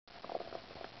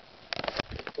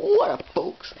What up,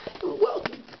 folks, and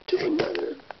welcome to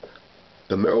another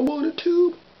The Marijuana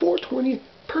Tube 420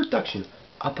 production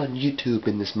up on YouTube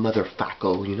in this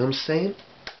motherfucker, you know what I'm saying?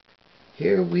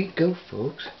 Here we go,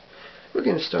 folks. We're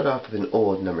going to start off with an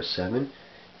old number 7,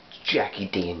 Jackie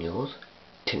Daniels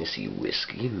Tennessee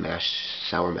whiskey,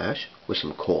 sour mash with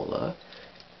some cola,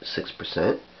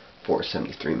 6%,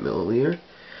 473 milliliter.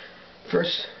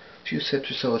 First few sips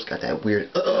or so, it's got that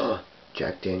weird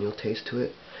Jack Daniel taste to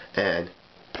it, and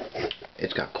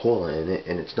it's got cola in it,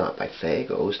 and it's not by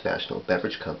Fago's National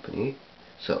Beverage Company,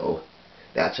 so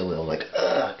that's a little like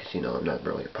because you know I'm not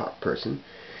really a pop person,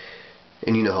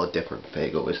 and you know how different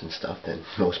Fago is and stuff than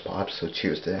most pops, so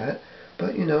cheers to that.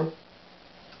 But you know,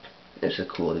 it's a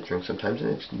cool to drink sometimes, and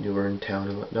it's newer in town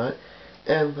and whatnot.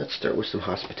 And let's start with some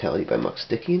Hospitality by Muck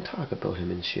and talk about him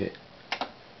and shit.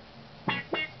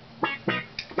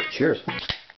 Cheers.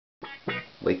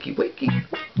 Wakey wakey.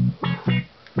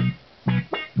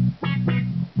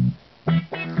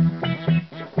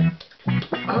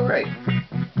 Alright,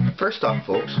 first off,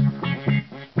 folks,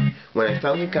 when I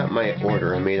finally got my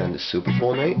order I made on the Super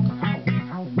Bowl night,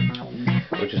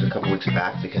 which was a couple weeks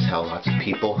back, because how lots of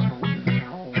people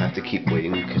have to keep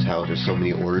waiting because how there's so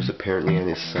many orders apparently on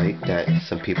his site that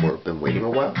some people have been waiting a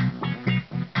while.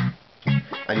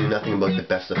 I knew nothing about the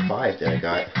best of 5 that I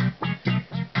got.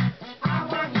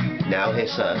 Now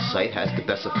his site has the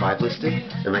best of 5 listed,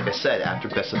 and like I said, after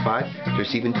best of 5,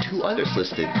 there's even 2 others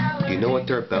listed. Do you know what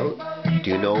they're about? Do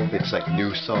you know if it's like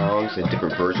new songs and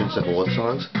different versions of old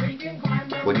songs?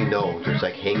 What do you know? There's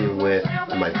like Hanging With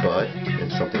My Bud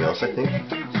and something else, I think.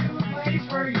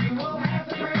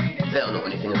 I don't know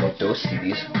anything about those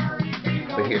CDs,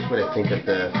 but here's what I think of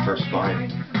the first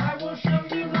 5.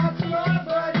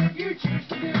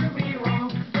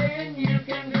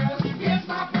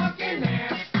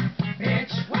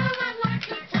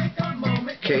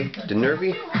 Okay, the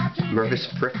Nervous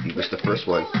Thrifty was the first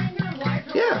one.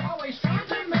 Yeah,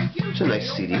 it's a nice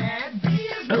CD.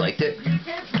 I liked it.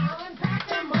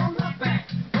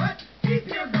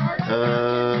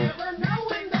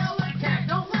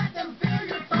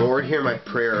 Lord Hear My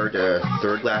Prayer, the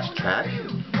third last track.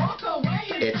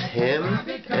 It's him,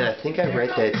 and I think I read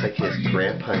that it's like his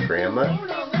grandpa and grandma.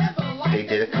 They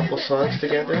did a couple songs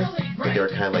together, but they were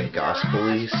kind of like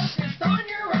gospel-y,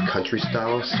 country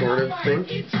style sort of thing.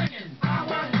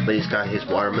 But he's got his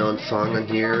Watermelon song on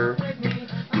here.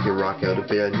 You can rock out a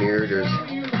bit on here. There's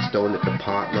Stoned at the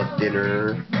Potluck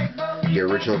Dinner, the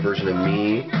original version of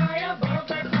Me.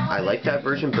 I like that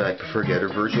version, but I prefer the other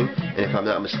version. And if I'm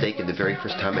not mistaken, the very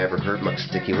first time I ever heard Muck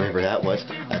Sticky, whenever that was,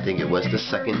 I think it was the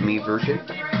second Me version.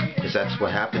 Because that's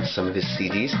what happens. Some of his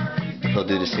CDs, he'll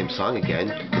do the same song again.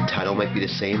 The title might be the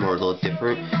same or a little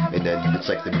different, and then it's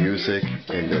like the music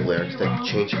and the lyrics that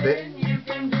change a bit.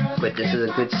 But this is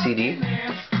a good CD.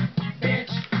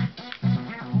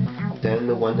 Then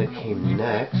the one that came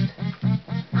next.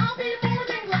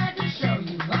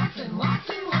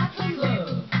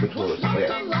 Which one was it? Oh, yeah.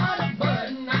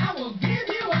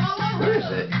 Where is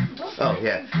it? Oh,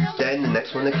 yeah. Then the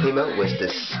next one that came out was the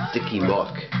Sticky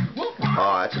Muck.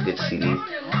 Oh, that's a good CD.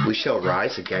 We Shall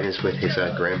Rise, again, is with his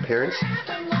grandparents.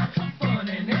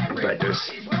 But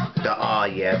there's the Aw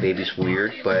Yeah Baby's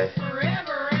weird, but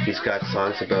he's got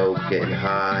songs about getting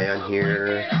high on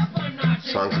here,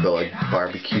 songs about like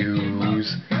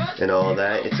barbecues and all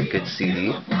that. It's a good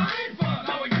CD.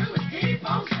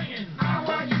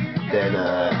 Then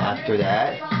after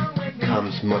that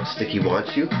comes Muck Sticky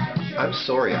Wants You. I'm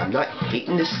sorry, I'm not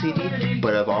hating this CD,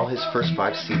 but of all his first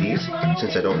 5 CDs,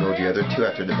 since I don't know the other 2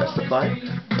 after the best of 5,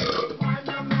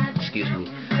 excuse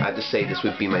me, I have to say this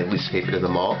would be my least favorite of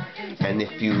them all. And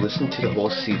if you listen to the whole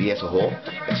CD as a whole,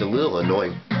 it's a little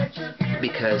annoying,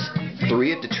 because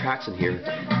 3 of the tracks in here,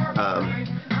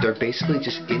 they're basically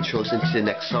just intros into the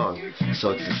next song.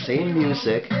 So it's the same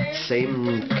music,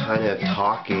 same kind of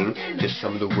talking, just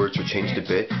some of the words are changed a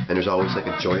bit, and there's always like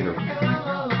a joint or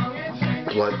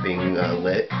blunt being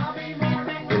lit,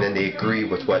 and then they agree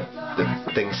with what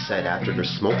the thing said after they're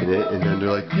smoking it, and then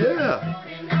they're like, yeah.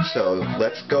 So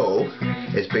Let's Go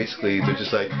is basically, they're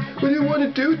just like, what do you want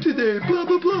to do today? Blah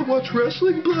blah blah, watch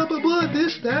wrestling, blah blah blah,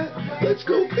 this, that, let's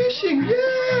go fishing,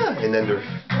 yeah. And then they're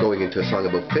going into a song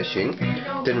about fishing.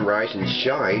 Then Rise and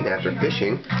Shine after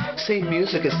fishing, same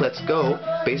music as Let's Go,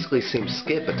 basically same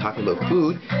skit but talking about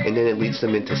food, and then it leads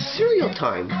them into cereal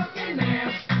time.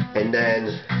 And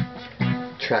then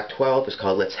track 12 is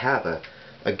called Let's Have A.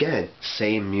 Again,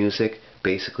 same music,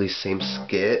 basically same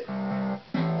skit,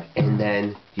 and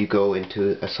then you go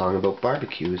into a song about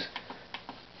barbecues.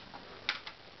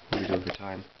 What are you doing for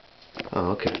time?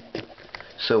 Oh, okay.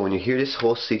 So when you hear this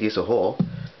whole CD as a whole,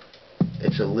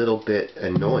 it's a little bit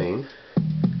annoying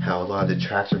how a lot of the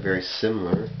tracks are very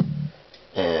similar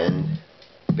and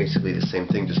basically the same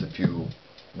thing, just a few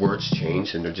words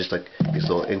changed, and they're just like these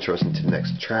little intros into the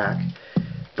next track.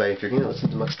 But if you're going to listen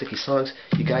to Muck Sticky songs,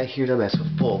 you gotta hear them as a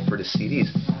full for the CDs.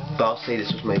 But I'll say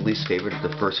this was my least favorite of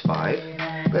the first 5,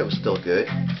 but it was still good.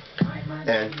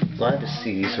 And a lot of the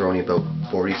CDs are only about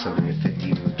 40 something to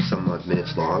 50 some odd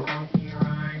minutes long.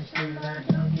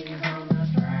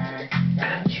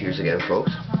 Cheers again,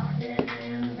 folks.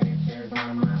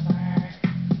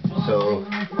 So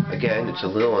again, it's a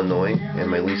little annoying and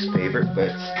my least favorite, but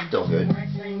it's still good.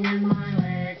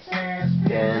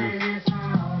 And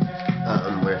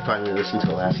what I finally listened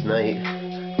to last night,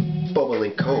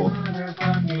 Bubbling Cove,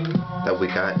 that we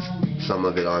got some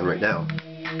of it on right now.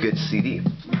 Good CD.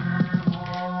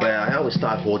 But I always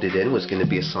thought Hold It In was going to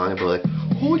be a song about like,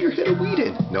 hold your head of weed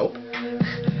in. Nope.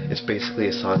 It's basically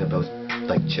a song about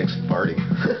like chicks farting.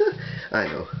 I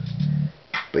know.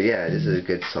 But yeah, this is a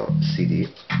good song, CD.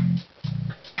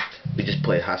 We just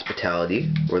played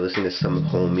Hospitality. We're listening to some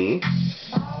Homie.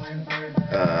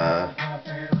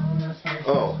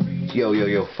 Oh,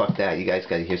 yo, fuck that. You guys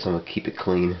gotta hear some of Keep It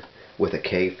Clean with a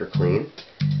K for clean.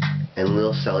 And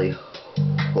Lil Sally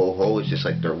Ho Ho is just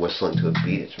like they're whistling to a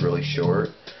beat. It's really short.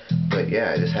 But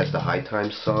yeah, this has the High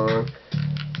Time song.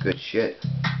 Good shit.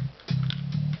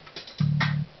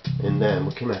 And then,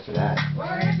 what came after that?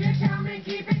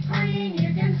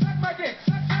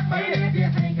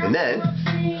 And then,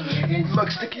 Muck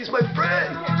Sticky's my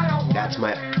friend! That's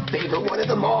my favorite one of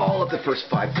them all of the first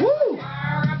 5. Woo!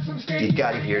 You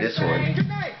gotta hear this one.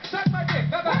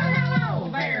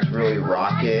 It's really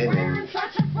rockin', and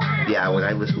yeah, when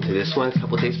I listened to this one a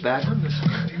couple days back, I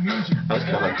was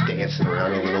kind of like dancing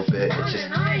around a little bit. It's just,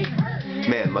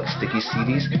 man, Muck Sticky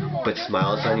CDs, but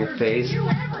smiles on your face.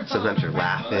 Sometimes you're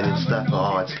laughing and stuff.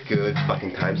 Oh, it's good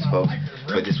fucking times, folks.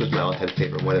 But this was my all-time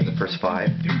favorite one of the first 5.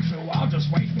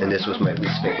 And this was my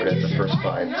least favorite of the first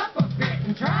 5.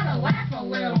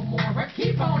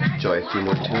 Enjoy a few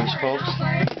more tunes, folks.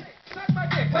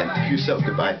 And peace out.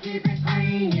 Goodbye.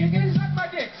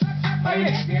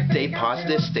 Stay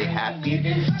positive, stay happy,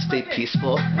 stay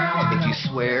peaceful. If you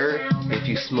swear, if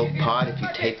you smoke pot, if you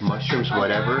take mushrooms,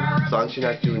 whatever, as long as you're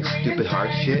not doing stupid hard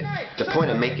shit, the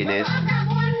point I'm making is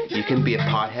you can be a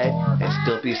pothead and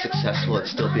still be successful and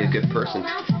still be a good person.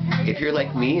 If you're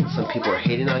like me and some people are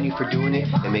hating on you for doing it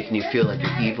and making you feel like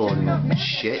you're evil and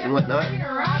shit and whatnot,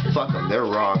 fuck them, they're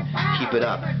wrong. Keep it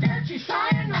up.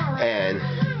 And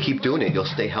keep doing it. You'll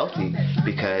stay healthy,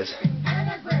 because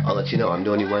I'll let you know, I'm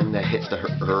the only one that hits the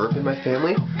herb in my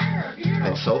family.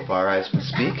 And so far, as we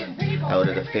speak, out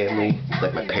of the family,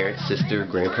 like my parents, sister,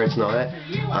 grandparents and all that,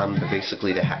 I'm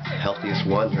basically the healthiest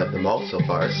one of them all so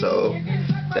far. So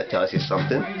that tells you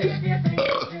something.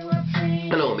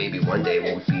 I know maybe one day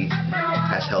won't be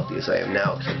as healthy as I am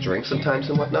now, because I drink sometimes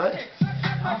and whatnot.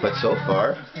 But so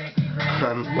far,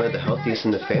 I'm one of the healthiest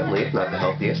in the family, if not the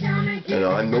healthiest. And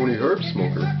I'm the only herb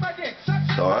smoker.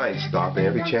 So I ain't stopping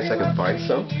every chance I can find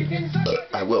some.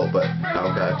 I will, but I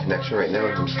don't got a connection right now,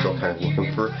 and I'm still kind of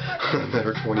looking for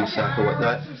another 20 sack or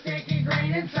whatnot.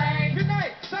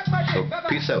 So,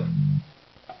 peace out.